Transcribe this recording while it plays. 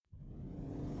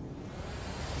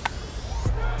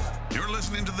You're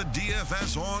listening to the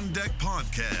DFS On Deck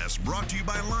podcast, brought to you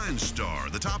by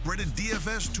LineStar, the top-rated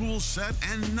DFS tool set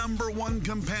and #1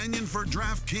 companion for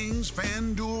DraftKings,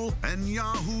 FanDuel, and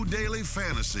Yahoo Daily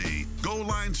Fantasy. Go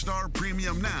LineStar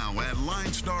Premium now at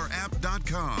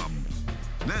linestarapp.com.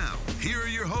 Now, here are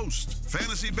your hosts,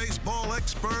 fantasy baseball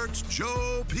experts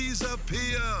Joe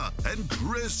Pisapia and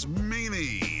Chris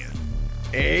Meany.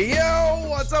 Hey, yo,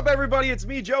 what's up, everybody? It's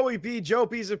me, Joey P, Joe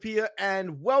Pisapia,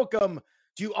 and welcome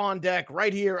to On Deck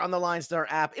right here on the LineStar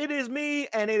app. It is me,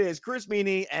 and it is Chris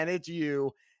Meany, and it's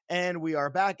you, and we are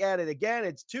back at it again.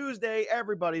 It's Tuesday.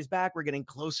 Everybody's back. We're getting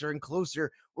closer and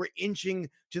closer. We're inching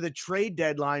to the trade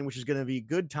deadline, which is going to be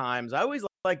good times. I always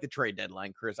like the trade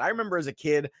deadline, Chris. I remember as a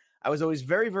kid, I was always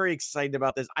very, very excited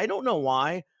about this. I don't know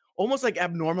why. Almost like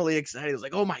abnormally excited. It was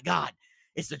like, oh my God,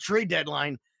 it's the trade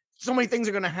deadline. So many things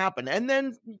are going to happen. And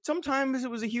then sometimes it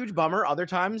was a huge bummer. Other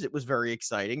times it was very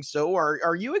exciting. So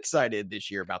are you excited this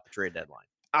year about the trade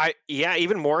deadline? Yeah,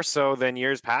 even more so than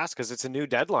years past, because it's a new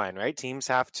deadline, right? Teams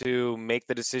have to make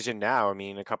the decision now. I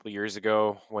mean, a couple of years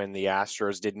ago when the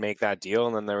Astros did make that deal,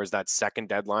 and then there was that second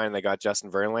deadline, they got Justin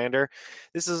Verlander.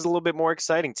 This is a little bit more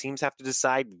exciting. Teams have to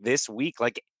decide this week,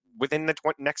 like within the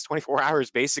next 24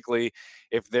 hours, basically,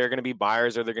 if they're going to be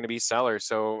buyers or they're going to be sellers.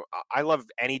 So I love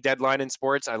any deadline in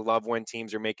sports. I love when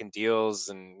teams are making deals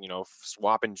and,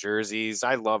 swapping jerseys.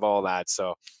 I love all that.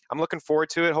 So I'm looking forward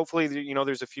to it. Hopefully,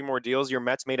 there's a few more deals. Your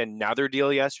Mets made another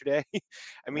deal yesterday.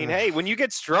 I mean, hey, when you get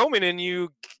Stroman and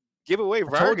you give away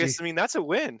Vargas, I mean, that's a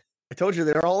win. I told you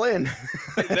they're all in.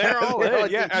 They're all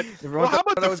in, yeah. Well, how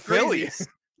about the Phillies?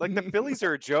 Crazy. Like, the Phillies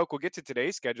are a joke. We'll get to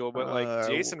today's schedule, but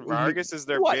Jason Vargas is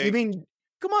their what? big... You mean,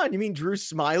 come on, you mean Drew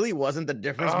Smyly wasn't the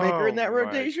difference maker in that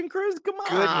rotation, Chris? Come on.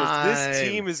 Goodness, this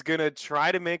team is going to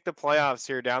try to make the playoffs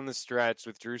here down the stretch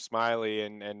with Drew Smyly,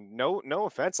 and no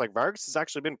offense, like, Vargas has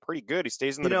actually been pretty good. He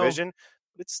stays in the division,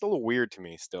 but it's still weird to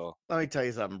me still. Let me tell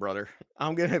you something, brother.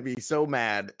 I'm going to be so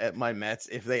mad at my Mets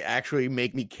if they actually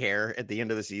make me care at the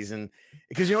end of the season,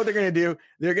 because you know what they're going to do?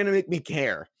 They're going to make me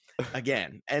care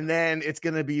again, and then it's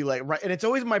gonna be like, right, and it's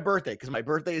always my birthday, because my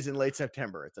birthday is in late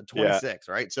September. It's the 26th,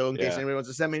 right? So in case anybody wants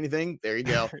to send me anything, there you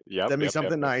go. Send me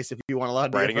something nice if you want a lot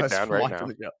of writing DFS it down right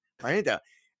now. Write it down.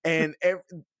 And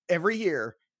every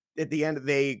year at the end,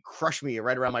 they crush me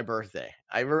right around my birthday.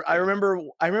 I remember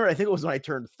I think it was when I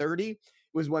turned 30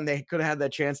 was when they could have had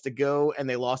that chance to go, and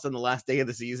they lost on the last day of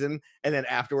the season. And then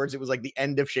afterwards, it was like the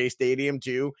end of Shea Stadium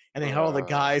too. And they had all the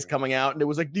guys coming out, and it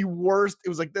was like the worst. It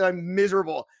was like, I'm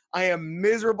miserable. I am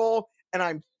miserable, and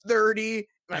I'm 30,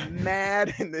 and I'm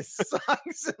mad, and this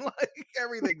sucks, and like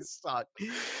everything sucks.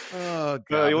 Oh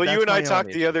God! Well, you and I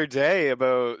talked the other day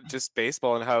about just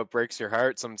baseball and how it breaks your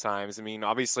heart sometimes. I mean,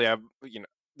 obviously,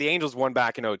 the Angels won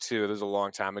back in 2002. That was a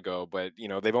long time ago, but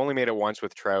they've only made it once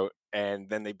with Trout, and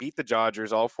then they beat the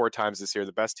Dodgers all 4 times this year,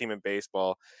 the best team in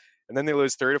baseball. And then they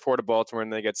lose 3-4 to Baltimore,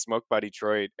 and they get smoked by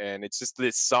Detroit. And it's just the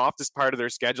softest part of their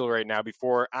schedule right now,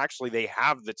 before actually they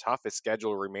have the toughest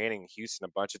schedule remaining, Houston,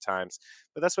 a bunch of times.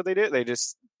 But that's what they do.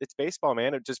 It's baseball,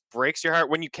 man. It just breaks your heart.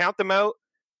 When you count them out,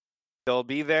 they'll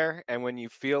be there. And when you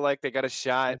feel like they got a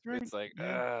shot, it's like,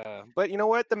 But you know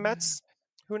what? The Mets,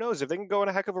 who knows? If they can go on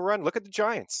a heck of a run, look at the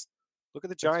Giants. Look at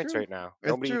the Giants right now.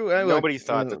 Nobody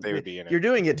thought that they would be in it. You're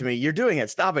doing it to me. You're doing it.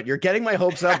 Stop it. You're getting my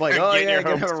hopes up. Like, oh yeah, they're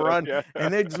gonna have a run,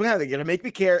 and they're gonna make me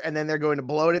care, and then they're going to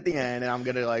blow it at the end, and I'm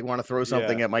gonna want to throw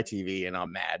something at my TV, and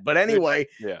I'm mad. But anyway,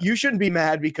 you shouldn't be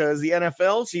mad, because the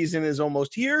NFL season is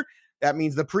almost here. That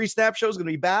means the pre-snap show is going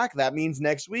to be back. That means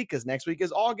next week, because next week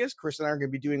is August. Chris and I are going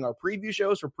to be doing our preview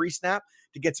shows for pre-snap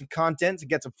to get some content, to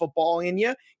get some football in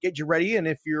you, get you ready. And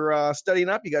if you're studying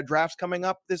up, you got drafts coming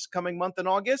up this coming month in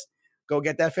August. Go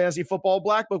get that fantasy football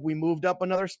black book. We moved up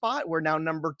another spot. We're now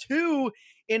number 2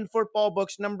 in football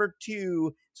books, number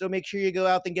 2. So make sure you go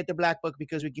out and get the black book,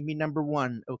 because we can be number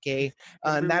 1, okay?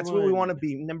 And that's what we want to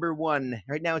be, number 1.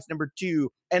 Right now it's number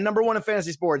 2. And number 1 in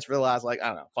fantasy sports for the last,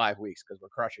 5 weeks, because we're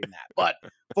crushing that. But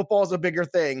football's a bigger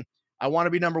thing. I want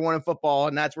to be number 1 in football,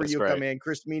 and that's where come in.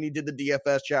 Chris Meany did the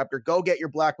DFS chapter. Go get your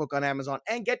black book on Amazon,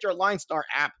 and get your LineStar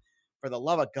app. For the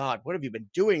love of God, what have you been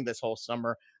doing this whole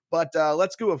summer? But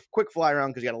let's do a quick fly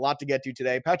around, because you got a lot to get to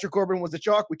today. Patrick Corbin was the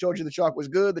chalk. We told you the chalk was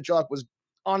good. The chalk was,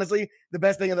 honestly, the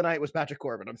best thing of the night was Patrick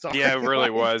Corbin. I'm sorry. Yeah, it really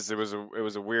was. It was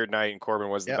a weird night, and Corbin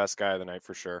was the best guy of the night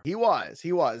for sure. He was.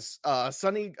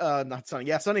 Sonny, not Sonny.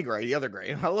 Yeah, Sonny Gray, the other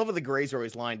Gray. I love how the Grays are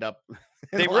always lined up.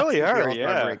 They really are,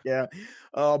 yeah.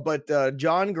 But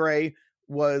John Gray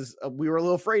was, we were a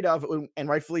little afraid of, and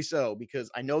rightfully so, because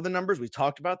I know the numbers. We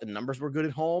talked about the numbers were good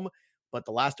at home. But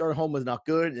the last start at home was not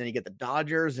good. And then you get the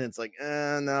Dodgers, and it's like,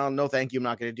 no, thank you. I'm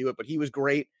not going to do it. But he was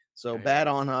great. So bad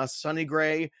on us. Sonny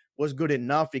Gray was good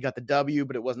enough. He got the W,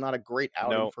 but it was not a great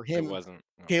outing for him. It wasn't.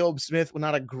 No. Caleb Smith was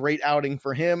not a great outing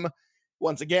for him.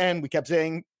 Once again, we kept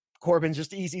saying Corbin's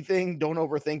just an easy thing. Don't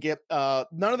overthink it.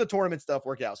 None of the tournament stuff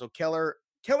worked out. So Keller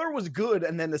was good,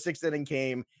 and then the 6th inning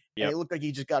came, and it looked like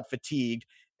he just got fatigued.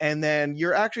 And then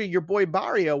your boy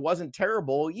Barria wasn't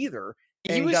terrible either.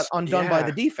 And he got undone by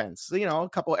the defense. You know, a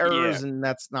couple errors, and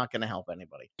that's not going to help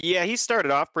anybody. Yeah, he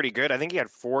started off pretty good. I think he had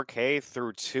 4K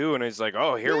through 2, and he's like,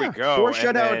 "Oh, here we go." 4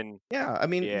 shutout. I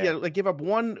mean, like give up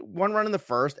one run in the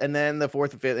first, and then the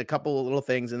 4th and 5th, a couple of little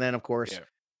things, and then of course,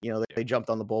 they jumped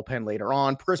on the bullpen later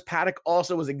on. Chris Paddack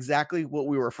also was exactly what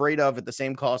we were afraid of at the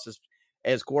same cost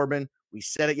as Corbin. We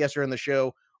said it yesterday on the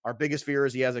show. Our biggest fear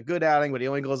is he has a good outing, but he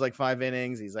only goes like 5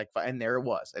 innings. He's like, and there it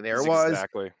was.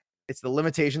 Exactly. It's the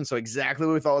limitation. So exactly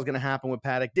what we thought was going to happen with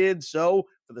Paddack did. So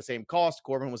for the same cost,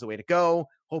 Corbin was the way to go.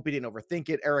 Hope he didn't overthink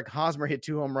it. Eric Hosmer hit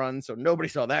 2 home runs, so nobody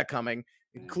saw that coming,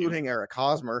 including Eric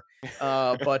Hosmer.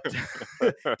 But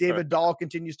David Dahl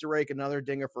continues to rake another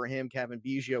dinger for him. Kevin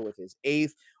Biggio with his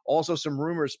 8th. Also, some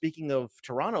rumors, speaking of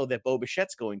Toronto, that Bo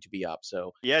Bichette's going to be up.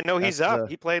 So he's up.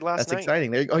 He played last night. That's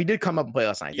exciting. He did come up and play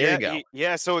last night. There you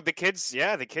go. So the kids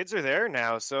are there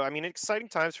now. So I mean, exciting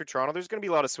times for Toronto. There's going to be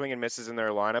a lot of swing and misses in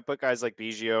their lineup, but guys like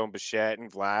Biggio and Bichette and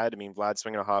Vlad. I mean, Vlad's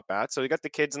swinging a hot bat. So you got the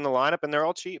kids in the lineup, and they're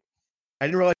all cheap. I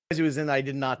didn't realize he was in. I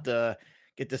did not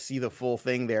get to see the full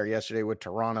thing there yesterday with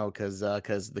Toronto because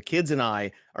the kids and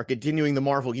I are continuing the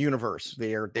Marvel universe.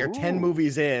 They're 10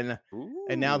 movies in,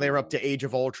 and now they're up to Age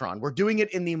of Ultron. We're doing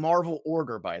it in the Marvel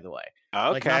order, by the way.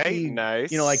 Okay,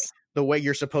 nice. You know, like the way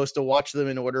you're supposed to watch them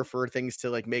in order for things to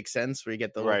like make sense, where you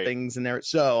get the little things in there.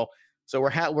 So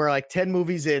we're like 10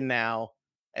 movies in now,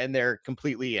 and they're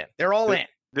completely in. They're all in.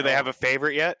 Do they have a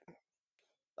favorite yet?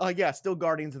 Still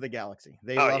Guardians of the Galaxy.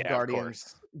 They love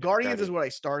Guardians. Guardians is what I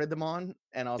started them on,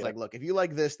 and I was like, look, if you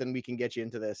like this, then we can get you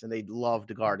into this. And they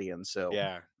loved Guardians. So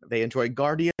they enjoyed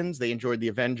Guardians, they enjoyed the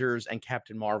Avengers, and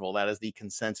Captain Marvel. That is the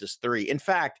consensus 3. In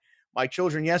fact, my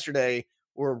children yesterday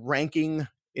were ranking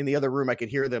in the other room. I could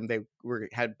hear them. They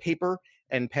had paper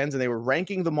and pens, and they were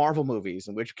ranking the Marvel movies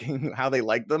and how they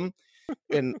liked them.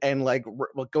 and like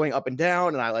going up and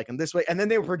down, and I like them this way, and then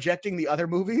they were projecting the other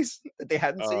movies that they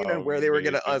hadn't seen and where they were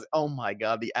gonna. Oh my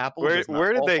god, the Apple!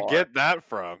 Where did they get that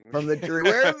from? From the jury?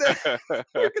 Where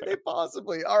could they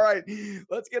possibly? All right,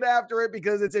 let's get after it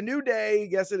because it's a new day.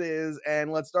 Yes, it is,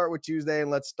 and let's start with Tuesday,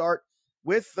 and let's start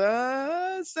with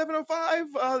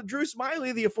 7:05. Drew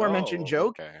Smyly, the aforementioned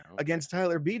joke against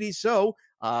Tyler Beede. So.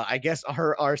 I guess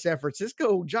our San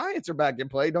Francisco Giants are back in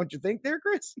play, don't you think there,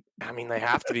 Chris? I mean, they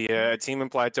have to be. A team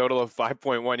implied total of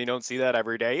 5.1. You don't see that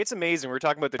every day. It's amazing. We're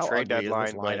talking about the trade deadline.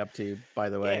 Is this lineup too, by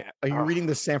the way. Are you reading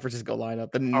the San Francisco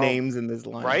lineup? The names in this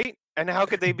lineup, right? And how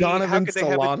could they be? Donovan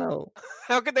Solano.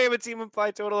 How could they have a team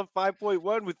implied total of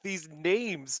 5.1 with these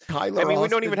names? Tyler we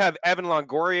don't even have Evan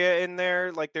Longoria in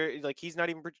there. Like he's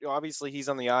not even. Obviously, he's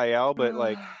on the IL, but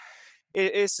like.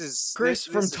 Chris,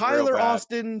 from Tyler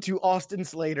Austin to Austin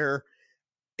Slater,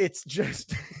 it's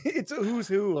just it's a who's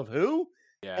who of who.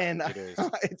 Yeah, and it is.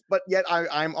 But yet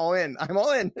I'm all in. I'm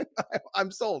all in.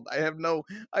 I'm sold. I have no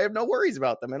worries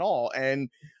about them at all. And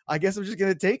I guess I'm just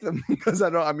gonna take them because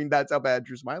that's how bad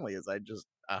Drew Smyly is. I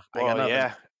got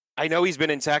nothing. I know he's been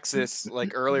in Texas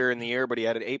like earlier in the year, but he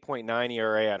had an 8.9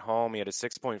 ERA at home. He had a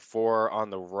 6.4 on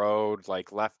the road. Like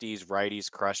lefties,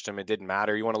 righties crushed him. It didn't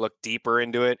matter. You want to look deeper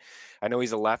into it. I know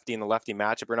he's a lefty in the lefty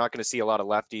matchup. We're not going to see a lot of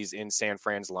lefties in San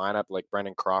Fran's lineup. Like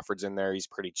Brendan Crawford's in there. He's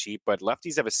pretty cheap, but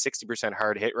lefties have a 60%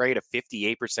 hard hit rate, a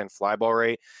 58% fly ball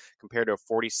rate compared to a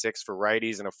 46 for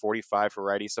righties and a 45 for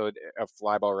righties. So a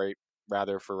fly ball rate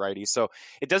rather for righties. So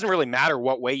it doesn't really matter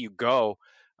what way you go.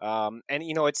 And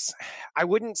I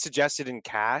wouldn't suggest it in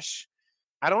cash.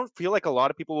 I don't feel like a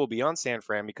lot of people will be on San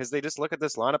Fran because they just look at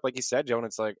this lineup, like you said, Joe, and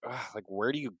it's like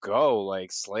where do you go?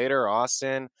 Like Slater,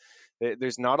 Austin,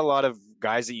 there's not a lot of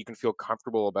guys that you can feel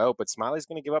comfortable about, but Smyly's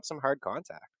going to give up some hard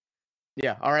contact.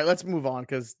 Yeah. All right, let's move on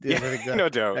because no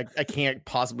doubt. I can't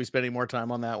possibly spend any more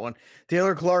time on that one.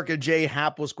 Taylor Clark and Jay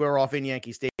Happ will square off in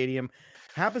Yankee Stadium.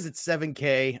 Happ is at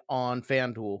 7K on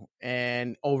FanDuel,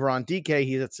 and over on DK,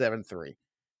 he's at 7.3.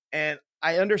 And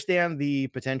I understand the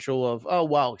potential of,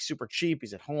 he's super cheap.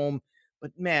 He's at home.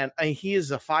 But, man, he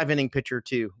is a 5-inning pitcher,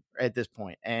 too, at this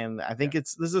point. And I think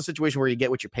this is a situation where you get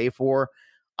what you pay for.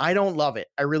 I don't love it.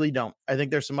 I really don't. I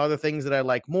think there's some other things that I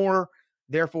like more.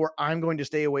 Therefore, I'm going to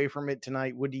stay away from it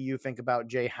tonight. What do you think about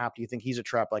Jay Happ? Do you think he's a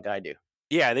trap like I do?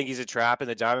 Yeah, I think he's a trap. And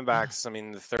the Diamondbacks,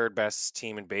 the third best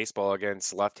team in baseball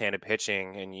against left-handed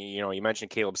pitching. And, you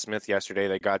mentioned Caleb Smith yesterday.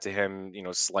 They got to him,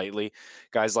 slightly.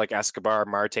 Guys like Escobar,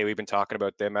 Marte, we've been talking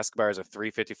about them. Escobar has a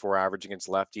 354 average against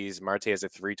lefties. Marte has a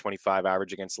 325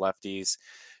 average against lefties.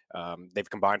 They've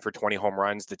combined for 20 home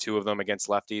runs, the two of them against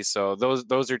lefties. So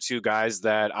those are two guys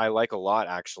that I like a lot,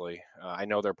 actually. I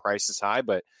know their price is high,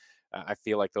 but I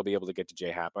feel like they'll be able to get to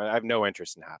J-Happ. I have no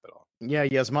interest in Happ at all. Yeah,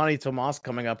 Yasmani Tomas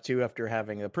coming up too after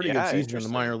having a pretty good season in the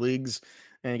minor leagues.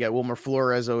 And you got Wilmer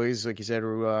Flores, always, like you said,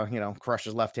 who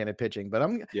crushes left-handed pitching. But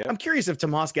I'm curious if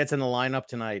Tomas gets in the lineup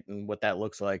tonight and what that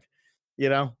looks like.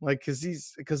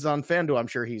 Because on FanDuel, I'm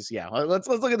sure he's Let's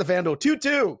look at the FanDuel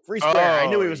 2-2 free square. I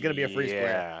knew he was going to be a free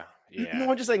square. Yeah.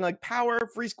 No, I'm just saying, like, power,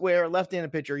 free square,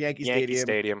 left-handed pitcher, Yankee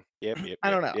Stadium. Yep. I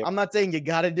don't know. Yep. I'm not saying you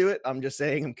got to do it. I'm just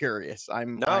saying I'm curious.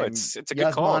 It's a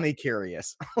good call.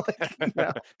 Curious.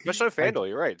 Especially FanDuel,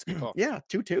 you're right. It's a good call. Yeah,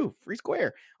 2-2 free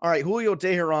square. All right, Julio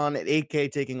Teheran at 8K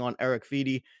taking on Eric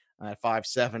Fedde at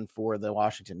 5-7 for the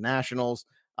Washington Nationals.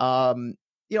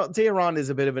 Teheran is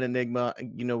a bit of an enigma.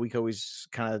 We could always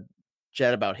kind of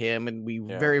chat about him, and we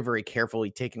very, very carefully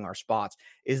taking our spots.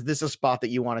 Is this a spot that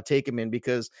you want to take him in?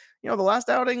 Because, the last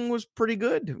outing was pretty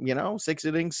good, 6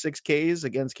 innings, 6 Ks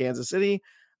against Kansas City.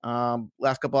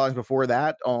 Last couple outings before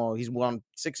that, he's won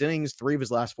 6 innings, 3 of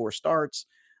his last 4 starts.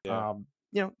 Yeah.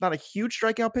 Not a huge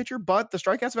strikeout pitcher, but the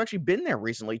strikeouts have actually been there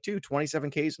recently too. 27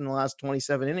 Ks in the last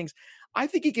 27 innings. I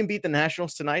think he can beat the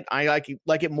Nationals tonight. I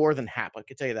like it more than Happ. I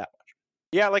could tell you that much.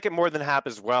 Yeah, I like it more than Happ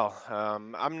as well.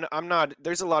 I'm not.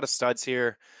 There's a lot of studs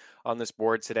here on this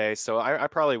board today, so I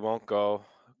probably won't go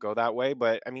that way.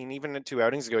 But I mean, even 2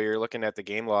 outings ago, you're looking at the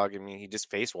game log. I mean, he just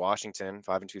faced Washington,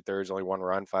 5 2/3, only 1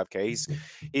 run, 5 Ks.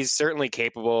 He's certainly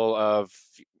capable of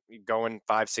going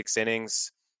 5-6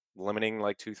 innings, limiting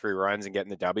like 2-3 runs and getting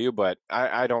the W, but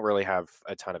I don't really have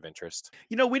a ton of interest.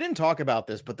 We didn't talk about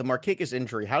this, but the Markakis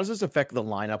injury, how does this affect the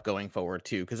lineup going forward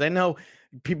too? Because I know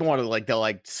people want to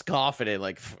they'll scoff at it,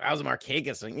 like, how's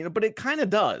Markakis? But it kind of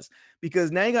does, because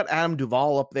now you got Adam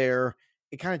Duvall up there.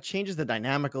 It kind of changes the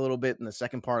dynamic a little bit in the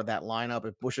second part of that lineup.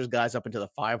 It pushes guys up into the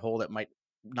 5 hole that might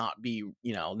not be,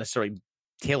 necessarily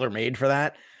tailor-made for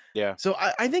that. Yeah. So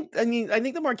I think the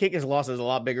Markakis loss is a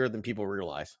lot bigger than people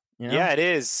realize. Yeah, it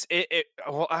is.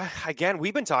 Again,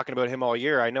 we've been talking about him all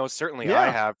year. I know certainly I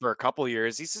have for a couple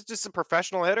years. He's just a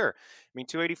professional hitter. I mean,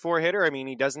 284 hitter. I mean,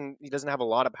 he doesn't have a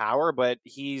lot of power, but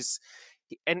he's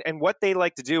and what they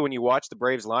like to do when you watch the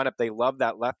Braves lineup, they love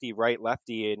that lefty, right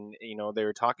lefty. And, they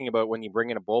were talking about when you bring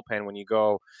in a bullpen, when you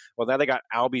go, well, now they got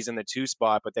Albies in the 2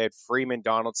 spot, but they had Freeman,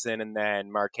 Donaldson, and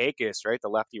then Markakis, right? The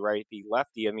lefty, righty,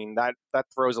 lefty. I mean, that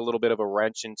throws a little bit of a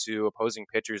wrench into opposing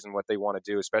pitchers and what they want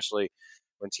to do, especially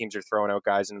when teams are throwing out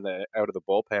guys out of the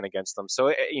bullpen against them. So,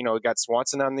 we got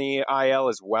Swanson on the IL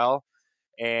as well.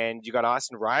 And you got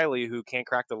Austin Riley, who can't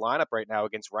crack the lineup right now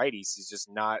against righties. He's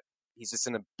just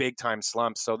in a big time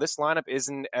slump. So this lineup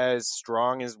isn't as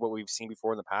strong as what we've seen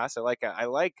before in the past. I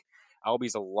like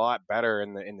Albies a lot better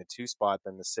in the 2 spot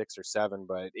than the 6 or 7.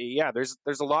 But yeah, there's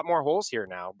a lot more holes here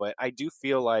now. But I do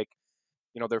feel like,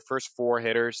 their first 4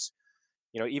 hitters,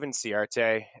 even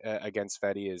Ciarte against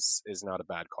Fedde is not a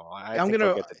bad call. I think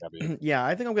they'll get the W. Yeah,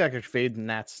 I think I'm gonna fade the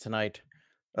Nats tonight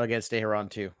against Teheran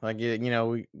too.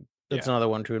 That's another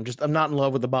one too. I'm not in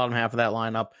love with the bottom half of that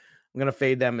lineup. I'm going to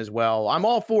fade them as well. I'm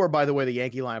all for, by the way, the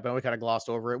Yankee lineup. I know we kind of glossed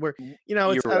over it. Where,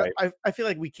 it's, right. I feel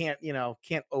like we can't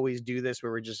always do this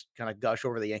where we just kind of gush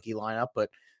over the Yankee lineup, but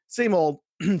same old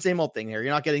thing here.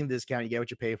 You're not getting the discount. You get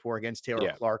what you pay for against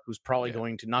Taylor Clark, who's probably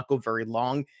going to not go very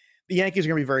long. The Yankees are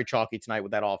going to be very chalky tonight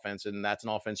with that offense, and that's an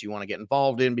offense you want to get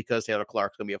involved in because Taylor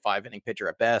Clark's going to be a 5-inning pitcher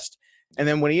at best. And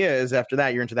then when he is, after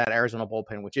that, you're into that Arizona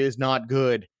bullpen, which is not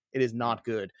good. It is not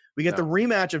good. We get the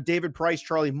rematch of David Price,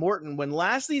 Charlie Morton. When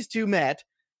these two met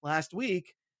last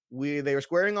week, they were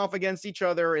squaring off against each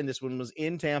other, and this one was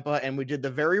in Tampa, and we did the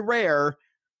very rare,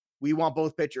 we want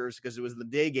both pitchers because it was the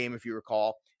day game, if you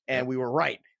recall, and we were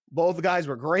right. Both guys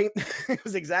were great. It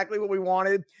was exactly what we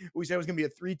wanted. We said it was going to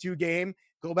be a 3-2 game.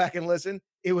 Go back and listen.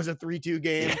 It was a 3-2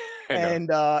 game. And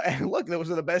look, those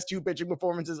were the best 2 pitching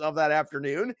performances of that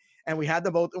afternoon. And we had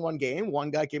them both in one game.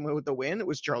 One guy came in with the win. It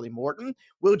was Charlie Morton.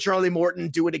 Will Charlie Morton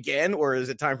do it again, or is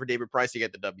it time for David Price to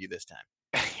get the W this time?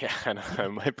 Yeah,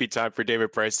 it might be time for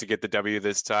David Price to get the W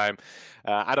this time.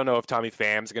 I don't know if Tommy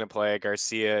Pham's going to play.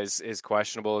 Garcia is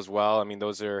questionable as well. I mean,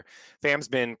 Pham's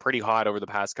been pretty hot over the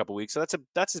past couple weeks, so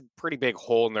that's a pretty big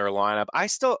hole in their lineup.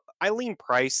 I lean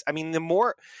Price. I mean,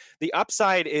 the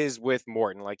upside is with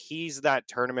Morton. Like, he's that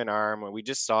tournament arm. We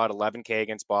just saw it, 11K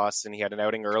against Boston. He had an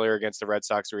outing earlier against the Red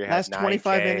Sox where he had 9K.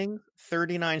 25 innings,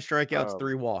 39 strikeouts,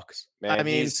 3 walks. Man, I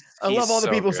mean, I love all the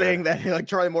people saying that like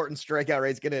Charlie Morton's strikeout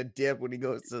rate's gonna dip when he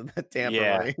goes to the Tampa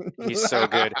Bay. He's so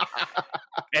good.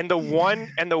 And the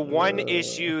one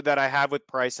issue that I have with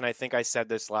Price, and I think I said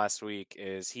this last week,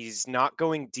 is he's not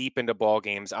going deep into ball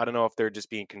games. I don't know if they're just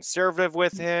being conservative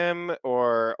with him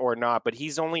or not, but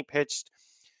he's only pitched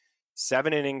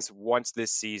 7 innings once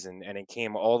this season, and it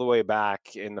came all the way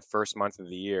back in the first month of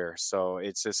the year. So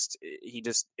it's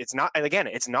not, and again,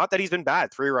 it's not that he's been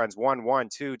bad. 3 runs, 1-1,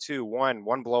 2-2,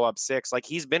 1 blow up, 6. Like,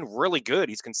 he's been really good.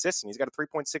 He's consistent. He's got a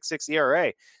 3.66 ERA.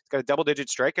 He's got a double-digit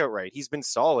strikeout rate. He's been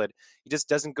solid. He just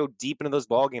doesn't go deep into those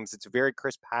ball games. It's very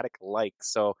Chris Paddack-like.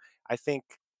 So I think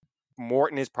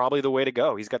Morton is probably the way to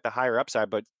go. He's got the higher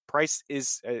upside, but Price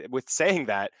is, with saying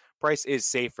that, Price is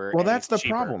safer. Well, that's the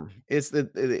problem. It's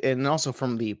and also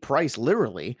from the price,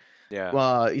 literally.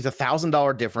 Yeah. He's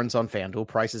 $1,000 difference on FanDuel.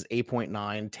 Price is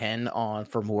 8.9, 10 on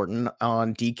for Morton.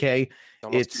 On DK,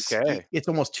 it's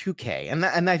almost 2K.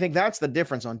 And I think that's the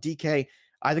difference on DK.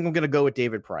 I think I'm going to go with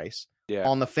David Price. Yeah.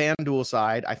 On the FanDuel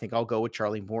side, I think I'll go with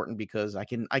Charlie Morton because I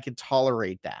can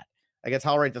tolerate that. I can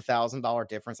tolerate the $1,000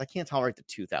 difference. I can't tolerate the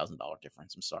 $2,000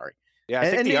 difference. I'm sorry. Yeah, I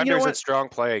think the under is a strong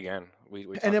play again. We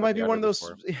and it might be one of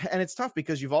those, and it's tough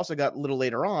because you've also got a little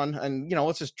later on, and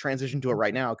let's just transition to it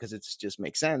right now because it's just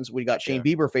makes sense. We got Shane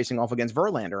Bieber facing off against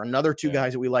Verlander, another 2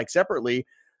 guys that we like separately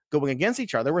going against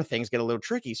each other where things get a little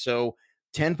tricky. So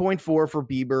 10.4 for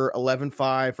Bieber,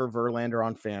 11.5 for Verlander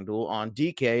on FanDuel. On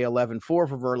DK, 11.4 for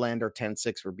Verlander,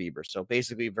 10.6 for Bieber. So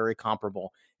basically very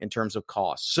comparable in terms of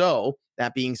cost. So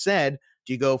that being said,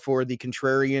 do you go for the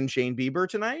contrarian Shane Bieber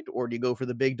tonight, or do you go for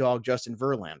the big dog Justin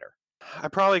Verlander? I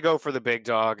probably go for the big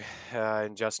dog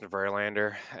and Justin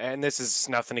Verlander. And this is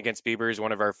nothing against Bieber. He's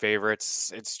one of our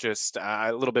favorites. It's just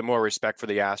a little bit more respect for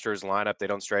the Astros lineup. They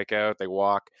don't strike out. They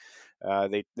walk.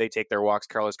 They take their walks.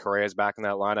 Carlos Correa's back in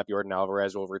that lineup. Jordan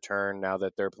Alvarez will return now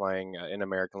that they're playing in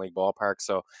American League ballpark.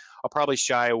 So I'll probably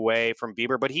shy away from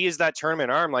Bieber, but he is that tournament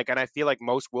arm. And I feel like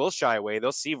most will shy away.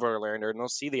 They'll see Verlander and they'll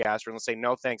see the Astros and they'll say,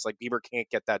 no, thanks. Bieber can't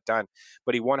get that done,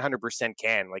 but he 100%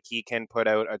 can. He can put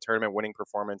out a tournament winning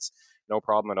performance. No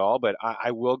problem at all. But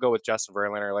I will go with Justin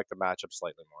Verlander. I like the matchup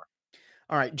slightly more.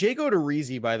 All right, Jake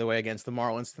Odorizzi, by the way, against the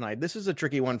Marlins tonight. This is a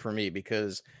tricky one for me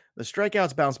because the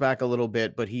strikeouts bounce back a little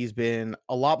bit, but he's been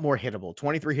a lot more hittable.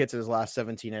 23 hits in his last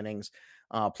 17 innings.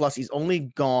 Plus, he's only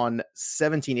gone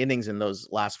 17 innings in those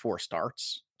last 4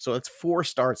 starts. So it's 4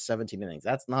 starts, 17 innings.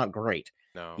 That's not great.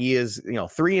 No. He is,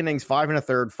 3 innings, 5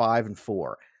 1/3, 5 and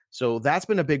 4. So that's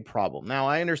been a big problem. Now,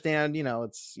 I understand,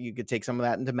 you could take some of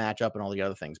that into matchup and all the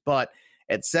other things. But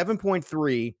at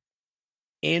 7.3,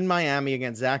 in Miami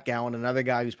against Zach Gallen, another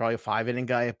guy who's probably a 5-inning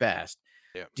guy at best.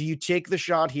 Yeah. Do you take the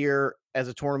shot here as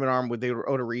a tournament arm with the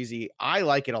Odorizzi? I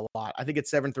like it a lot. I think it's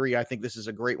 7.3. I think this is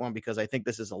a great one because I think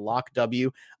this is a lock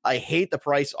W. I hate the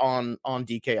price on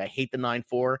DK. I hate the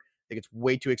 9.4. I think it's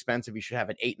way too expensive. He should have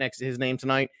an 8 next to his name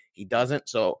tonight. He doesn't.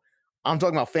 So I'm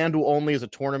talking about FanDuel only as a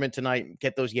tournament tonight.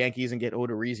 Get those Yankees and get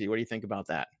Odorizzi. What do you think about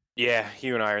that? Yeah,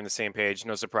 you and I are on the same page.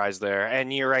 No surprise there.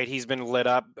 And you're right. He's been lit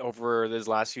up over his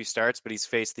last few starts, but he's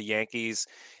faced the Yankees,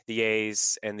 the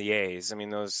A's, and the A's. I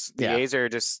mean, A's are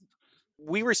just,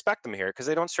 we respect them here because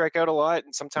they don't strike out a lot.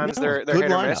 And sometimes they're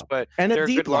hit or miss, but and they're a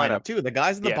deep lineup too. The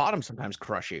guys in the bottom sometimes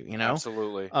crush you,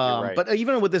 Absolutely. Right. But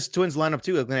even with this Twins lineup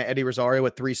too, Eddie Rosario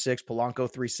at 3.6,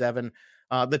 Polanco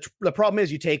 3.7. The problem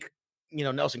is you take,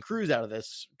 Nelson Cruz out of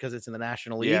this because it's in the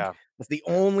National League. Yeah. That's the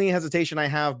only hesitation I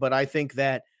have, but I think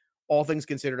that all things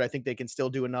considered, I think they can still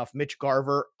do enough. Mitch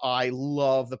Garver, I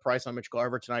love the price on Mitch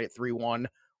Garver tonight at 3.1.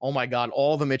 Oh my God,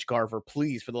 all the Mitch Garver,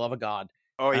 please, for the love of God.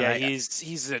 Oh yeah,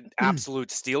 he's an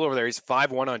absolute steal over there. He's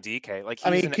 5.1 on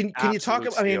DK. Can you talk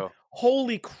about?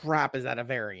 Holy crap, is that a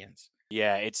variance?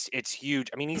 Yeah, it's huge.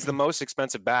 He's the most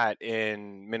expensive bat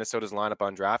in Minnesota's lineup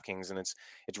on DraftKings, and it's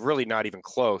really not even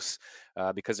close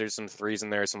because there's some 3s in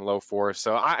there, some low 4s.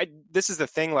 So this is the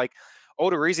thing,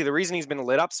 Odorizzi, the reason he's been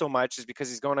lit up so much is because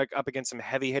he's going up against some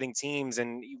heavy-hitting teams,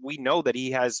 and we know that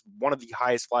he has one of the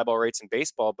highest fly ball rates in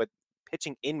baseball, but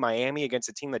pitching in Miami against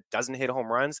a team that doesn't hit home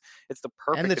runs, it's the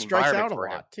perfect environment for him. And that strikes out a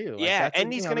lot, too. Yeah,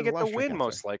 and he's going to get the win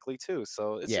most likely, too,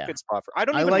 so it's a good spot for I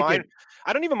don't even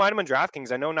mind him on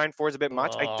DraftKings. I know 9.4 is a bit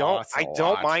much. I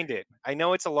don't mind it. I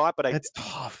know it's a lot, but it's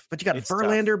tough. But you got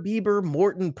Verlander, Bieber,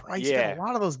 Morton, Price. Yeah. Got a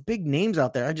lot of those big names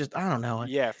out there. I don't know.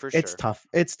 Yeah, for sure. It's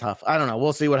tough. I don't know.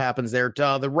 We'll see what happens there.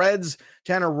 The Reds,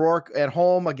 Tanner Roark at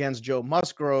home against Joe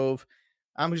Musgrove.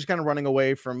 I'm just kind of running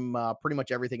away from pretty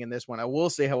much everything in this one. I will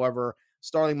say, however,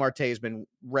 Starling Marte has been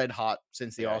red hot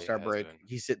since the All-Star break.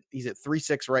 He's at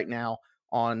 3.6 right now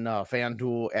on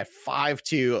FanDuel at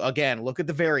 5.2. Again, look at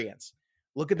the variance.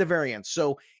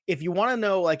 So if you want to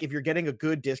know, if you're getting a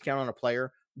good discount on a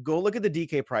player, go look at the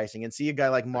DK pricing and see a guy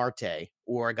like Marte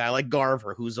or a guy like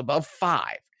Garver who's above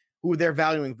 5, who they're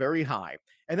valuing very high.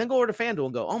 And then go over to FanDuel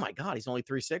and go, oh my God, he's only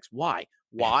 3.6.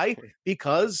 Why?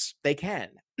 Because they can.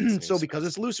 So because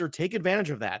it's looser, take advantage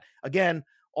of that. Again,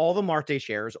 all the Marte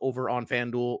shares over on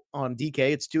FanDuel on DK,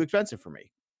 it's too expensive for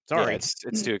me. Sorry. Yeah,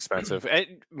 it's too expensive.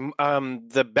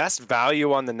 The best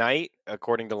value on the night,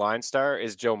 according to LineStar,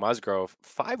 is Joe Musgrove,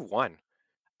 5-1.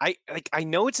 I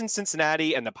know it's in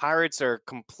Cincinnati, and the Pirates are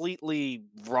completely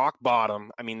rock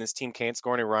bottom. I mean, this team can't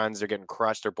score any runs. They're getting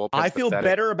crushed. Their bullpen. I feel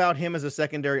better about him as a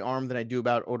secondary arm than I do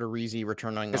about Odorizzi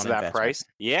returning on investment. That price?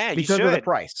 Yeah, because of the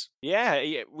price.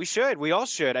 Yeah, we should. We all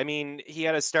should. I mean, he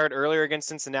had a start earlier against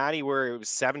Cincinnati where it was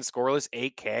 7 scoreless,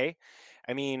 8K.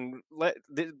 I mean,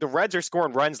 the Reds are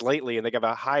scoring runs lately, and they have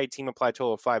a high team applied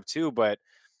total of 5-2, but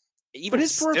his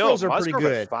peripherals are pretty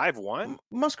good. 5-1.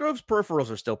 Musgrove's peripherals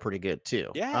are still pretty good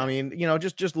too. Yeah. I mean,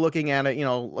 just looking at it,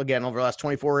 again, over the last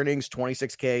 24 innings,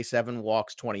 26K, 7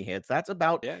 walks, 20 hits. That's a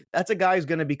guy who's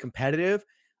going to be competitive.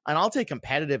 And I'll take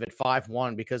competitive at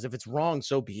 5-1 because if it's wrong,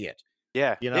 so be it.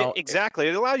 Yeah. Exactly.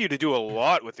 It allowed you to do a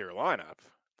lot with your lineup.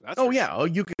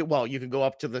 You can go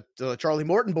up to the Charlie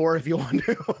Morton board if you want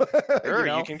to.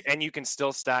 Sure, you can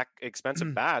still stack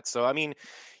expensive bats. So I mean,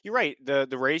 you're right. The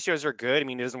ratios are good. I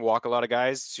mean, he doesn't walk a lot of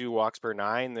guys. 2 walks per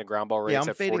 9. The ground ball rate's I'm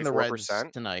at 44%. fading the Reds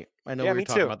tonight. I know we were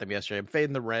talking about them yesterday. I'm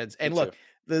fading the Reds. And look,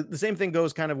 the same thing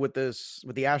goes kind of with the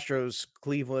Astros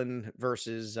Cleveland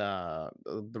versus the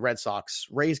Red Sox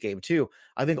Rays game too.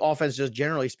 I think offense, just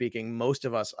generally speaking, most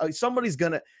of us, something's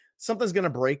gonna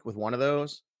break with one of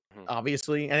those.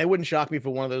 Obviously, and it wouldn't shock me for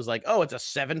one of those like, oh, it's a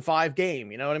 7-5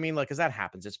 game, you know what I mean? Like, because that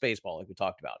happens. It's baseball, like we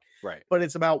talked about, right? But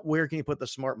it's about where can you put the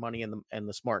smart money and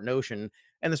the smart notion.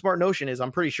 And the smart notion is,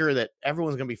 I'm pretty sure that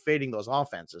everyone's going to be fading those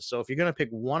offenses. So if you're going to pick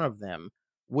one of them,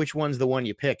 which one's the one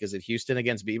you pick? Is it Houston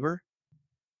against Bieber?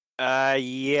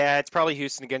 Yeah, it's probably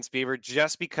Houston against Bieber,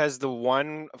 just because the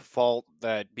one fault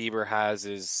that Bieber has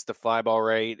is the fly ball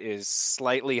rate is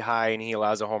slightly high and he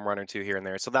allows a home run or 2 here and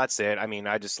there. So that's it. I mean,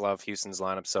 I just love Houston's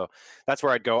lineup. So that's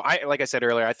where I'd go. Like I said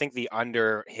earlier, I think the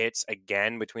under hits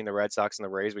again between the Red Sox and the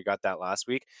Rays. We got that last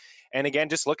week. And again,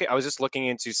 I was just looking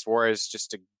into Suarez just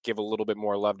to give a little bit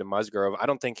more love to Musgrove. I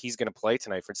don't think he's going to play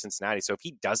tonight for Cincinnati. So if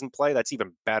he doesn't play, that's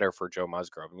even better for Joe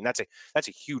Musgrove. I mean, that's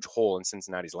a huge hole in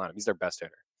Cincinnati's lineup. He's their best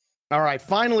hitter. All right,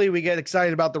 finally, we get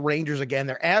excited about the Rangers again.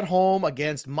 They're at home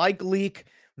against Mike Leake,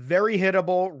 very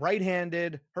hittable,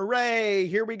 right-handed. Hooray,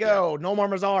 here we go. Yeah. Nomar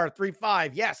Mazar,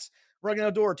 3.5. Yes. Rugged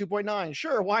Odor, 2.9.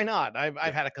 Sure, why not? I've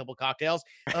had a couple cocktails.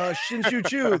 Shin-Shu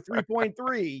Chu,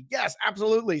 3.3. Yes,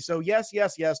 absolutely. So yes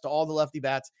to all the lefty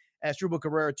bats. Asdrubal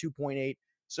Cabrera, 2.8.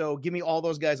 So give me all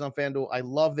those guys on FanDuel. I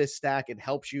love this stack. It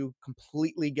helps you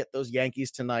completely get those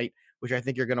Yankees tonight, which I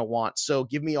think you're going to want. So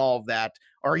give me all of that.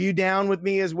 Are you down with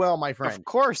me as well, my friend? Of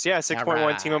course, yeah.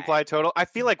 6.1 team implied total. I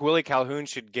feel like Willie Calhoun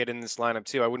should get in this lineup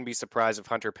too. I wouldn't be surprised if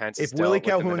Hunter Pence is Willie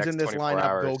Calhoun's in this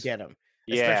lineup, go get him.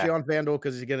 Especially on FanDuel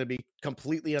because he's going to be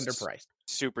completely underpriced.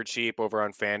 Super cheap over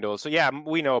on FanDuel. So yeah,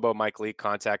 we know about Mike Leake,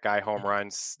 contact guy, home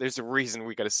runs. There's a reason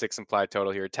we got a 6 implied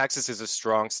total here. Texas is a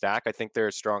strong stack. I think they're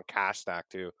a strong cash stack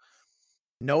too.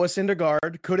 Noah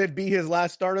Syndergaard. Could it be his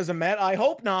last start as a Met? I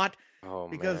hope not. Oh,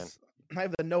 because I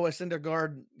have the Noah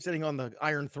Syndergaard sitting on the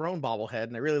Iron Throne bobblehead,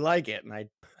 and I really like it. And I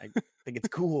think it's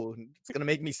cool. It's going to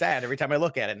make me sad every time I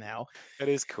look at it now. It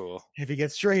is cool. If he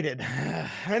gets traded.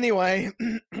 Anyway,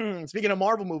 speaking of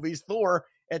Marvel movies, Thor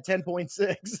at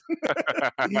 10.6.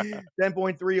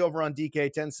 10.3 over on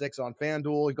DK, 10.6 on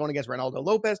FanDuel. Going against Ronaldo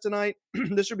Lopez tonight.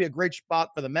 This should be a great spot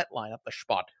for the Met lineup. The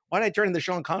spot. Why did I turn into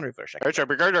Sean Connery for a second? It should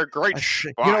be a great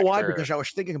spot. You know why? Because I was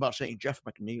thinking about saying Jeff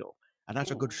McNeil, and that's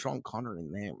a good Sean Connery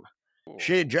name.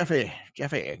 Shit, Jeffy,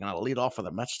 gonna lead off for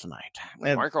the Mets tonight.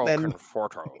 And Michael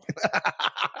Conforto.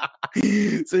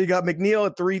 So you got McNeil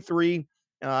at 3.3.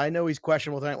 I know he's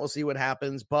questionable tonight. We'll see what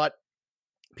happens. But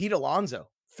Pete Alonso,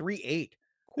 3.8.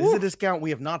 This is a discount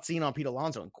we have not seen on Pete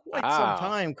Alonso in quite some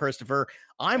time, Christopher.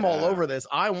 I'm all over this.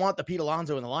 I want the Pete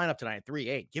Alonso in the lineup tonight at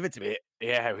 3.8. Give it to me.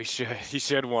 Yeah, we should. You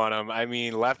should want him. I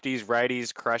mean, lefties,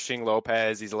 righties, crushing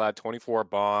Lopez. He's allowed 24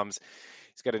 bombs.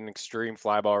 He's got an extreme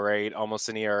fly ball rate, almost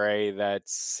an ERA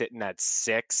that's sitting at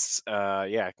 6.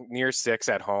 Near 6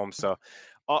 at home. So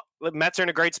the Mets are in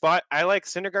a great spot. I like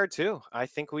Syndergaard too. I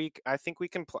think we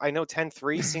can. I know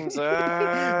 10-3 seems.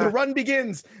 The run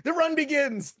begins.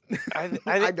 I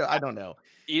don't know.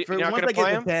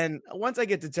 Once I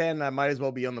get to 10, I might as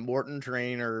well be on the Morton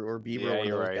train or Bieber. Yeah,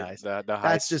 you're right. Guys.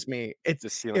 That's just me.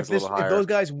 It's if those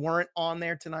guys weren't on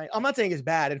there tonight, I'm not saying it's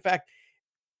bad. In fact,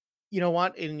 you know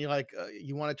what? And you're like,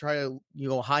 you want to try you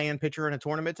go high end pitcher in a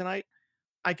tournament tonight?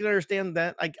 I can understand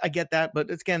that. I get that, but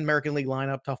it's again American League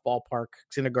lineup, tough ballpark.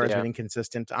 Syndergaard's been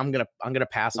inconsistent. I'm gonna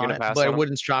pass on it, but it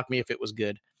wouldn't shock me if it was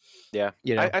good. Yeah,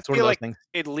 I feel like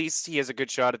at least he has a good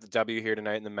shot at the W here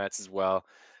tonight in the Mets as well.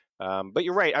 But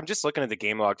you're right. I'm just looking at the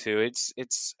game log too.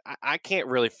 I can't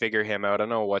really figure him out. I don't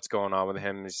know what's going on with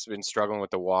him. He's been struggling with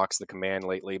the walks, the command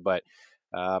lately, but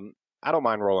I don't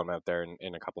mind rolling him out there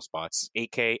in a couple spots.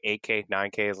 8K, 8K,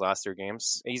 9K his last 3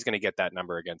 games. He's going to get that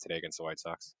number again today against the White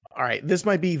Sox. All right, this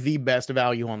might be the best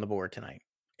value on the board tonight.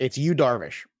 It's Yu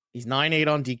Darvish. He's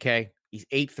 9.8 on DK. He's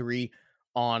 8.3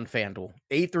 on FanDuel.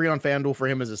 8.3 on FanDuel for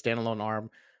him as a standalone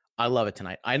arm. I love it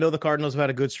tonight. I know the Cardinals have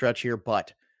had a good stretch here,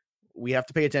 but we have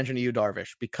to pay attention to Yu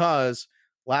Darvish because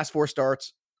last 4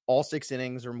 starts, all 6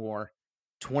 innings or more,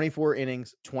 24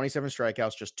 innings, 27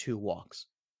 strikeouts, just 2 walks,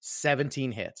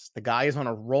 17 hits. The guy is on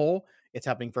a roll. It's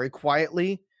happening very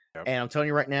quietly. Yep. And I'm telling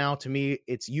you right now, to me,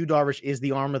 it's Yu Darvish is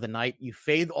the arm of the night. You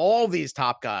fade all these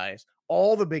top guys,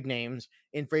 all the big names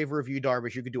in favor of Yu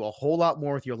Darvish. You could do a whole lot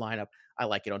more with your lineup. I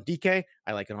like it on DK.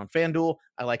 I like it on FanDuel.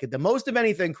 I like it the most of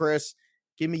anything, Chris.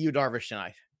 Give me Yu Darvish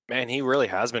tonight. Man, he really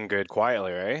has been good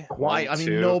quietly, right? Why? I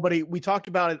mean, nobody. We talked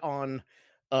about it on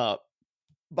Bogman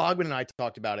and I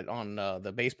talked about it on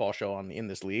the baseball show in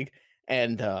this league,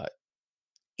 and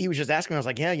he was just asking me. I was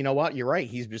like, "Yeah, you know what? You're right.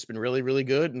 He's just been really, really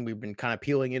good, and we've been kind of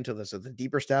peeling into the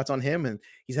deeper stats on him, and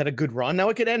he's had a good run. Now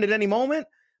it could end at any moment."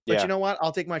 But you know what?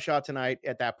 I'll take my shot tonight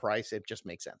at that price. It just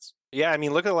makes sense. Yeah, I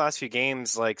mean, look at the last few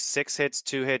games, like 6 hits,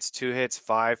 2 hits, 2 hits,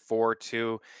 5, 4,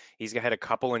 2. He's had a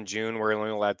couple in June where he only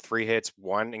allowed 3 hits,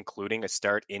 one including a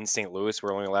start in St. Louis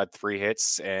where he only allowed 3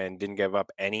 hits and didn't give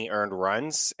up any earned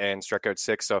runs and struck out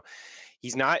 6. So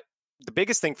he's not – the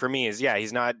biggest thing for me is,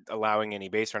 he's not allowing any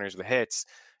base runners with hits.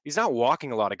 He's not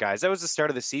walking a lot of guys. That was the start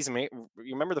of the season. You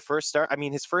remember the first start? I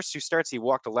mean, his first 2 starts, he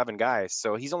walked 11 guys.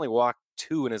 So he's only walked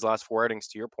 2 in his last 4 outings,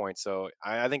 to your point. So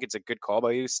I think it's a good call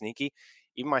by you, sneaky.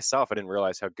 Even myself, I didn't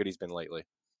realize how good he's been lately.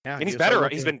 Yeah, and he's better.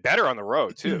 He's been better on the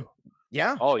road too.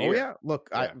 Yeah, all year. Oh yeah.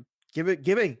 Look, give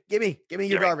me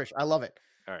Yu Darvish. I love it.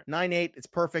 All right, 9.8. It's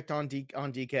perfect on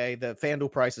DK. The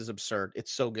FanDuel price is absurd.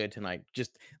 It's so good tonight.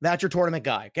 Just that's your tournament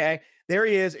guy. Okay, there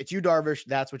he is. It's Yu Darvish.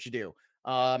 That's what you do.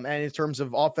 And in terms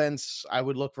of offense, I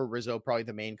would look for Rizzo, probably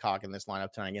the main cock in this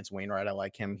lineup tonight against Wainwright. I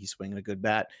like him. He's swinging a good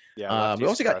bat. Yeah. We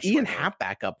also got Ian Happ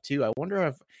back up too. I wonder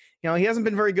if, he hasn't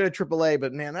been very good at AAA,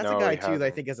 but man, that's a guy too that I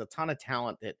think has a ton of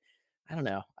talent that, I don't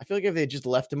know. I feel like if they just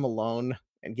left him alone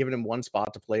and given him one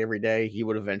spot to play every day, he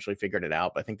would have eventually figured it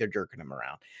out. But I think they're jerking him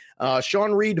around.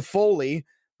 Sean Reed Foley,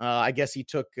 I guess he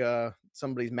took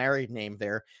somebody's married name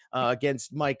there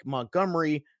against Mike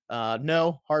Montgomery.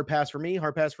 No, hard pass for me.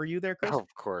 Hard pass for you there, Chris? Oh,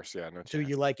 of course, yeah. No. Do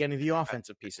you like any of the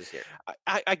offensive pieces here?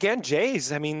 Again,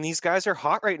 Jays. I mean, these guys are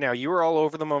hot right now. You were all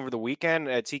over them over the weekend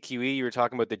at TQE. You were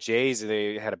talking about the Jays.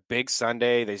 They had a big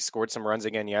Sunday. They scored some runs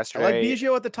again yesterday. I like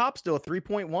Biggio at the top still,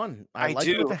 3.1. I like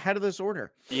him at the head of this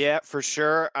order. Yeah, for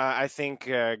sure. I think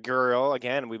Gurriel,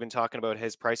 again, we've been talking about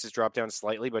his prices dropped down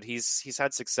slightly, but he's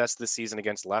had success this season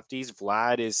against lefties.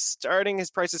 Vlad is starting. His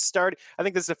prices start. I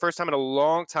think this is the first time in a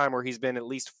long time where he's been at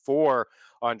least 4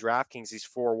 on DraftKings. He's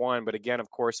 4-1, but again,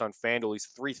 of course, on FanDuel, he's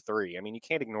 3-3. I mean, you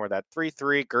can't ignore that.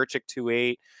 3-3, Gerchik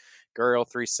 2-8,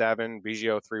 Gurriel 3-7,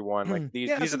 Biggio 3-1. Like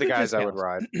these are the guys I would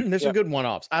ride. There's some good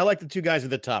one-offs. I like the 2 guys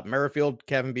at the top: Merrifield,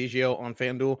 Kevin Biggio on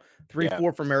FanDuel.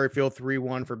 3-4 for Merrifield,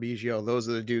 3-1 for Biggio. Those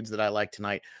are the dudes that I like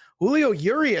tonight. Julio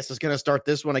Urias is going to start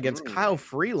this one against Kyle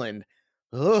Freeland.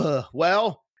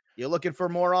 Well, you're looking for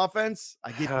more offense?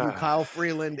 I give you Kyle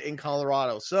Freeland in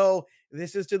Colorado. So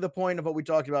this is to the point of what we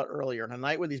talked about earlier. On a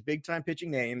night with these big-time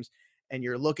pitching names, and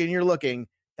you're looking,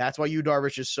 that's why Yu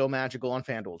Darvish is so magical on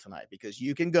FanDuel tonight, because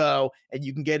you can go and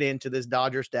you can get into this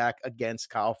Dodger stack against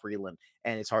Kyle Freeland.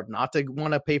 And it's hard not to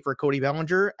want to pay for Cody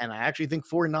Bellinger. And I actually think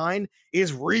 4.9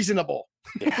 is reasonable.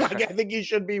 Yeah. Like, I think he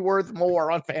should be worth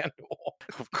more on FanDuel.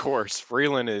 Of course,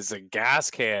 Freeland is a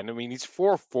gas can. I mean, he's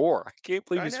 4-4. I can't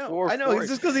believe he's 4-4. I know. It's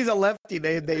just because he's a lefty.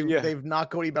 They've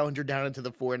knocked Cody Bellinger down into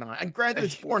the 4.9. And granted,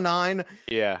 it's 4.9.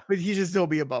 Yeah, but he should still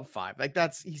be above 5. Like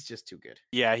he's just too good.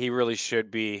 Yeah, he really should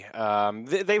be.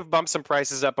 They've bumped some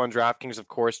prices up on DraftKings, of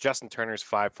course. Justin Turner's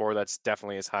 5-4. That's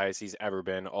definitely as high as he's ever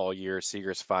been all year.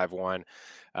 Seager's 5-1.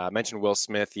 Mentioned Will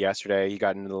Smith yesterday. He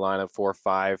got into the lineup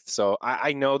 4-5. So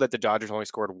I know that the Dodgers only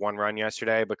scored 1 run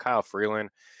yesterday, but Kyle Freeland,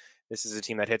 this is a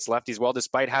team that hits lefties well,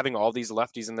 despite having all these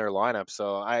lefties in their lineup.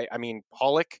 So I mean,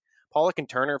 Pollock and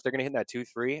Turner, if they're going to hit that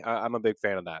 2-3, I'm a big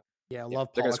fan of that. Yeah, I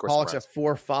love Pollock. Pollock's at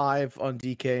 4.5 on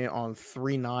DK, on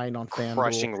 3.9 on FanDuel.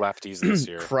 Crushing lefties this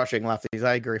year. Crushing lefties.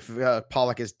 I agree.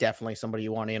 Pollock is definitely somebody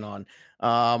you want in on.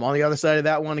 On the other side of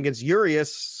that one against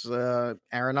Urias,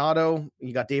 Arenado,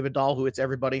 you got David Dahl, who hits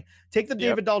everybody. Take the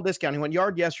David Dahl discount. He went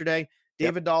yard yesterday.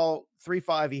 David Dahl,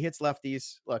 3.5. He hits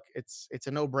lefties. Look, it's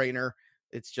a no-brainer.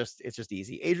 It's just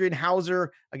easy. Adrian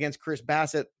Hauser against Chris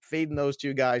Bassett, fading those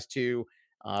two guys too.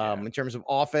 In terms of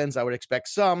offense, I would expect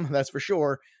some, that's for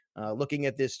sure. Looking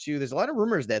at this too, there's a lot of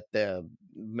rumors that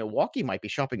Milwaukee might be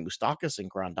shopping Moustakas and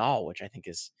Grandal, which I think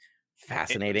is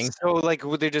fascinating. So, like,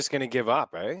 they're just going to give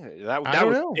up, right? I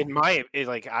don't know.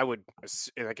 I would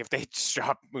if they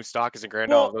shop Moustakas and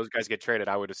Grandal, those guys get traded.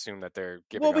 I would assume that they're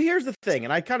giving up. But here's the thing,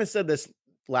 and I kind of said this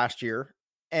last year,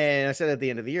 and I said at the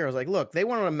end of the year, I was like, look, they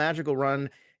went on a magical run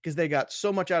because they got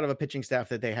so much out of a pitching staff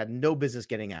that they had no business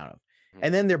getting out of.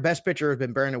 And then their best pitcher has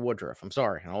been Brandon Woodruff. I'm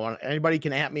sorry. I don't want anybody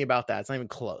can at me about that. It's not even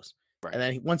close. Right. And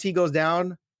then once he goes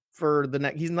down for the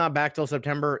next, he's not back till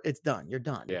September. It's done. You're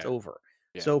done. Yeah. It's over.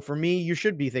 Yeah. So for me, you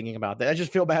should be thinking about that. I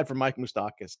just feel bad for Mike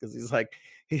Moustakas because he's like,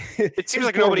 it seems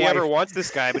like nobody ever wants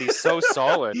this guy, but he's so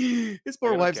solid. His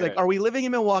poor wife's like, are we living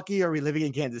in Milwaukee? Or are we living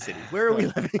in Kansas City? Where are we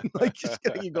living? Like, just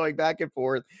gonna keep going back and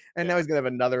forth. And now he's gonna have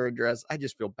another address. I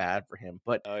just feel bad for him.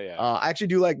 But I actually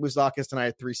do like Moustakas tonight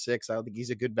at 3.6. I think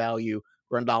he's a good value.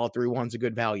 Grandal at 3.1 is a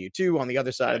good value too. On the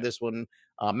other side of this one,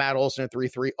 Matt Olson at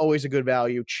 3.3, always a good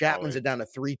value. Chapman's it down to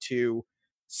 3.2.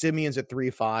 Simeon's at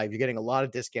 3.5. You're getting a lot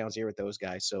of discounts here with those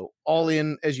guys. So all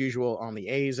in as usual on the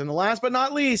A's. And the last but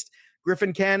not least,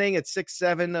 Griffin Canning at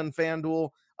 6.7 on FanDuel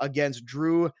against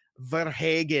Drew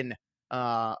Verhagen.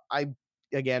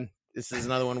 This is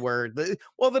another one where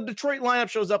the Detroit lineup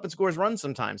shows up and scores runs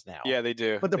sometimes now. Yeah, they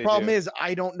do. But the problem is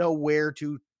I don't know where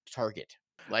to target.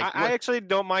 Like I actually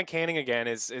don't mind Canning again.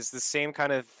 Is the same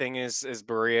kind of thing as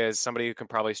Berea, as somebody who can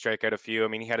probably strike out a few. I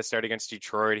mean, he had to start against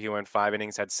Detroit. He went 5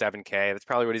 innings, had 7K. That's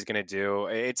probably what he's going to do.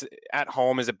 It's at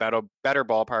home is a better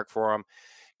ballpark for him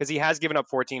because he has given up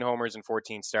 14 homers and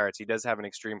 14 starts. He does have an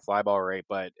extreme fly ball rate,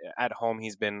 but at home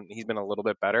he's been a little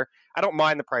bit better. I don't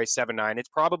mind the price 7.9. It's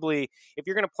probably, if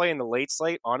you're going to play in the late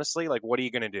slate, honestly, like what are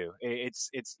you going to do?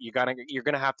 You're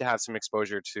going to have some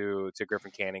exposure to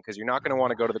Griffin Canning because you're not going to want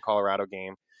to go to the Colorado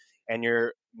game and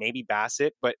you're maybe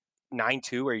Bassett, but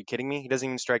 9.2. Are you kidding me? He doesn't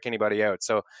even strike anybody out.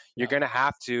 So you're going to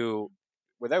have to,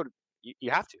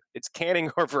 you have to. It's Canning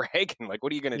or Verhagen. Like,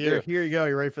 what are you going to do? Here you go.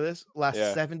 You ready for this? Last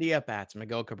 70 at-bats,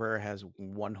 Miguel Cabrera has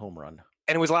 1 home run.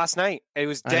 And it was last night. It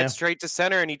was dead straight to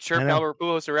center, and he chirped Albert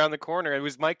Pujols around the corner. It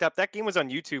was mic'd up. That game was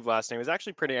on YouTube last night. It was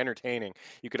actually pretty entertaining.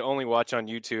 You could only watch on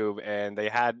YouTube, and they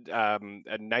had a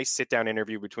nice sit-down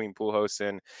interview between Pujols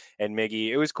and Miggy.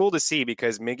 It was cool to see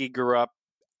because Miggy grew up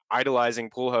idolizing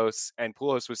Pujols, and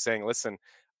Pujols was saying, listen,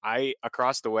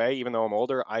 across the way, even though I'm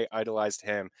older, I idolized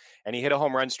him. And he hit a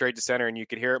home run straight to center, and you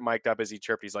could hear it mic'd up as he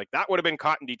chirped. He's like, that would have been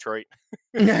caught in Detroit.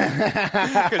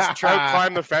 Because Trout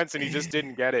climbed the fence, and he just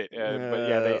didn't get it.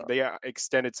 But they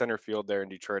extended center field there in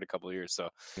Detroit a couple of years. So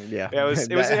it was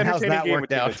an entertaining game with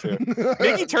the two.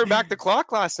 Miggy turned back the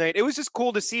clock last night. It was just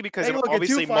cool to see because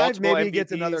obviously multiple maybe MVPs. He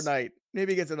gets another night.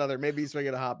 Maybe he's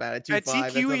swinging a hot bat at 2.5.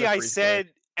 At TQE, I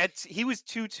said... he was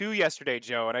 2.2 yesterday,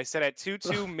 Joe, and I said at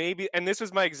 2.2 maybe, and this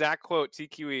was my exact quote,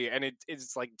 TQE, and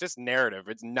it's like just narrative.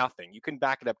 It's nothing. You can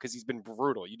back it up because he's been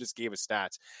brutal. You just gave us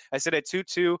stats. I said at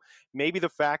 2.2, maybe the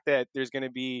fact that there's going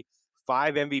to be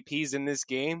 5 MVPs in this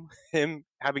game, him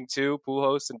having 2,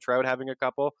 Pujols and Trout having a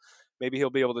couple, maybe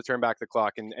he'll be able to turn back the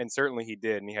clock, and certainly he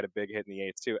did, and he had a big hit in the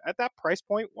 8th too. At that price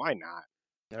point, why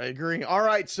not? I agree. All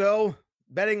right, so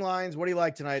betting lines, what do you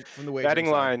like tonight from the wagering betting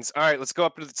side? lines? All right, let's go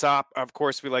up to the top. Of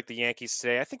course, we like the Yankees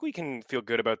today. I think we can feel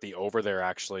good about the over there,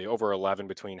 actually. Over 11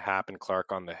 between Happ and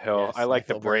Clark on the hill. Yes, I like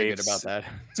the Braves about that.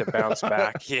 to bounce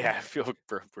back. Yeah, I feel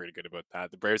pretty good about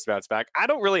that. The Braves bounce back. I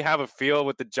don't really have a feel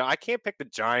with I can't pick the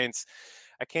Giants.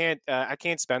 I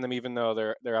can't spend them even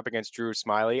though they're up against Drew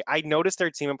Smiley. I noticed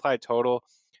their team implied total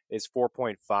is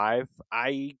 4.5.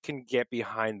 I can get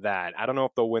behind that. I don't know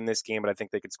if they'll win this game, but I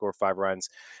think they could score 5 runs.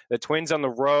 The Twins on the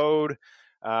road,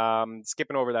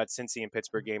 skipping over that Cincy and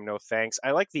Pittsburgh game, no thanks.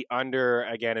 I like the under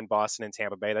again in Boston and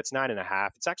Tampa Bay. That's 9.5.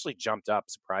 It's actually jumped up,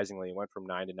 surprisingly. It went from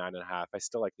 9 to 9.5. I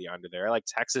still like the under there. I like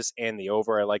Texas and the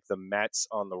over. I like the Mets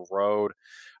on the road.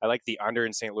 I like the under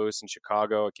in St. Louis and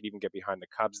Chicago. I could even get behind the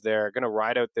Cubs there. Going to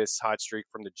ride out this hot streak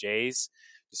from the Jays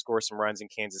to score some runs in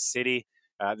Kansas City.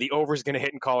 The over is going to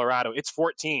hit in Colorado. It's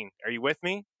 14. Are you with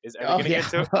me? Are we going to get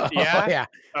to it? Yeah?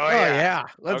 Oh, yeah.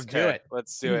 Let's do it.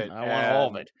 Let's do it. I want all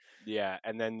of it. Yeah,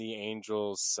 and then the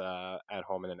Angels at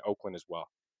home, and then Oakland as well.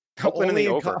 Oakland only,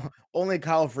 only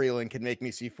Kyle Freeland can make me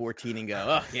see 14 and go,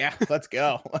 oh, yeah, let's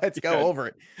go. Let's go over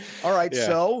it. All right,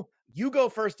 so you go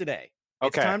first today.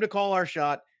 Okay. It's time to call our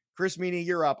shot. Chris Meany,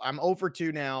 you're up. I'm 0 for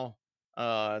 2 now.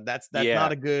 That's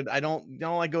not a good. I don't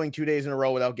like going 2 days in a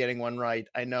row without getting one right.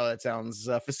 I know that sounds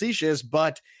facetious,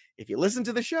 but if you listen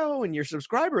to the show and you're a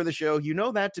subscriber of the show, you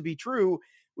know that to be true.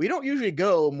 We don't usually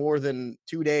go more than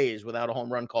 2 days without a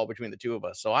home run call between the two of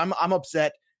us. So I'm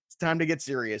upset. It's time to get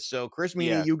serious. So Chris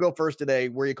Meany, you go first today.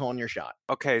 Where are you calling your shot?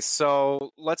 Okay,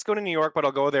 so let's go to New York, but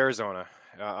I'll go with Arizona.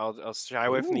 I'll shy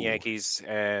away from the Yankees,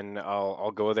 and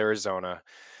I'll go with Arizona.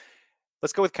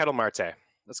 Let's go with Ketel Marte.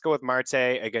 Let's go with Marte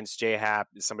against J-Happ,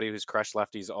 somebody who's crushed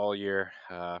lefties all year.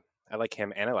 I like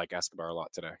him, and I like Escobar a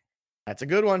lot today. That's a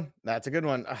good one.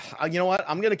 You know what?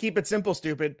 I'm going to keep it simple,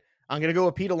 stupid. I'm going to go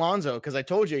with Pete Alonso because I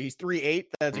told you he's 3.8.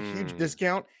 That's a huge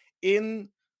discount in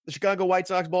the Chicago White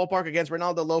Sox ballpark against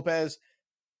Reynaldo Lopez.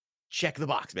 Check the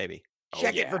box, baby.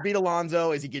 Check it for Pete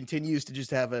Alonso as he continues to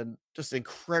just have an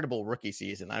incredible rookie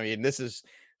season. I mean, this is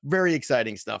very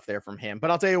exciting stuff there from him.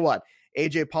 But I'll tell you what,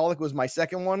 AJ Pollock was my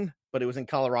second one, but it was in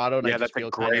Colorado. And that's a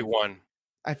great one.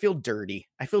 I feel dirty.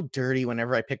 I feel dirty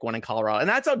whenever I pick one in Colorado. And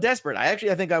that's how desperate. I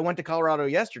think I went to Colorado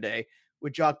yesterday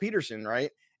with Jock Peterson,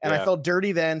 right? And I felt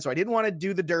dirty then. So I didn't want to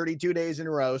do the dirty 2 days in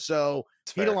a row. So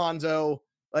Pete Alonso,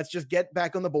 let's just get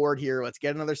back on the board here. Let's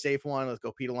get another safe one. Let's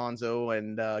go Pete Alonso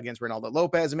and against Reynaldo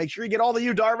Lopez. And make sure you get all the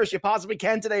Yu Darvish you possibly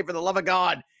can today, for the love of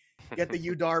God. Get the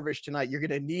Yu Darvish tonight. You're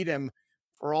going to need him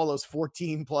for all those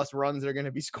 14-plus runs that are going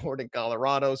to be scored in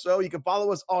Colorado. So you can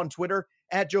follow us on Twitter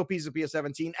at Joe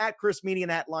Pisapia17, at Chris Meany,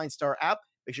 and at Line Star app.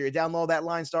 Make sure you download that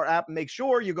Line Star app and make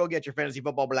sure you go get your Fantasy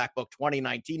Football Black Book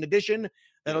 2019 edition.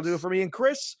 That'll do it for me and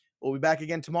Chris. We'll be back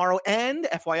again tomorrow. And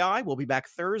FYI, we'll be back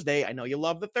Thursday. I know you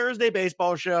love the Thursday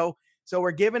baseball show, so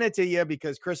we're giving it to you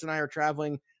because Chris and I are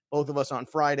traveling, both of us on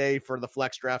Friday for the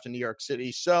Flex Draft in New York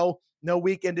City. So no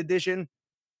weekend edition.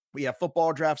 We have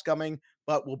football drafts coming,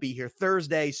 but we'll be here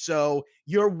Thursday. So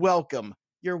you're welcome.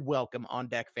 You're welcome, On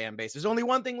Deck fan base. There's only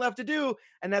one thing left to do,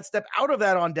 and that's step out of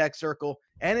that On Deck circle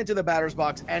and into the batter's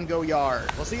box and go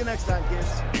yard. We'll see you next time, kids.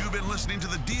 You've been listening to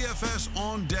the DFS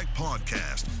On Deck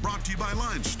podcast, brought to you by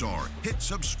Line Star. Hit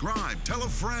subscribe, tell a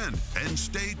friend, and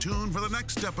stay tuned for the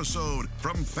next episode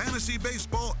from fantasy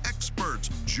baseball experts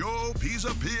Joe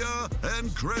Pisapia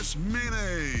and Chris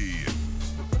Meany.